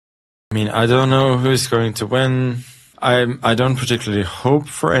I mean, I don't know who's going to win. I don't particularly hope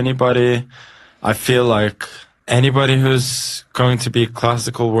for anybody. I feel like anybody who's going to be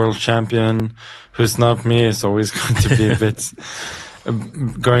classical world champion, who's not me, is always going to be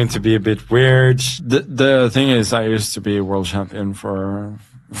a bit weird. The thing is, I used to be a world champion for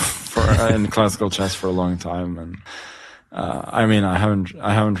in classical chess for a long time, and I mean, I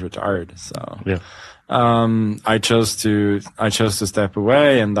haven't retired, so yeah. I chose to step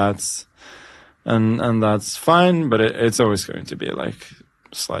away, and that's fine. But it's always going to be like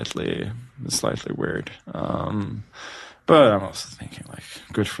slightly weird. But I'm also thinking like,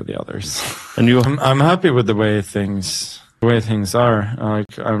 good for the others. And I'm happy with the way things are.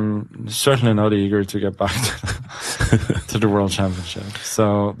 Like, I'm certainly not eager to get back to the World Championship.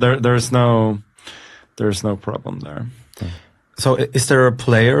 So there's no problem there. So is there a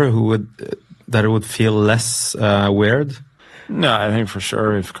player who would feel less weird? No, I think for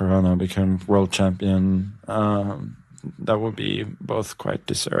sure if Corona became world champion, that would be both quite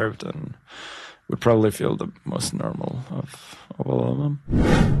deserved and would probably feel the most normal of all of them.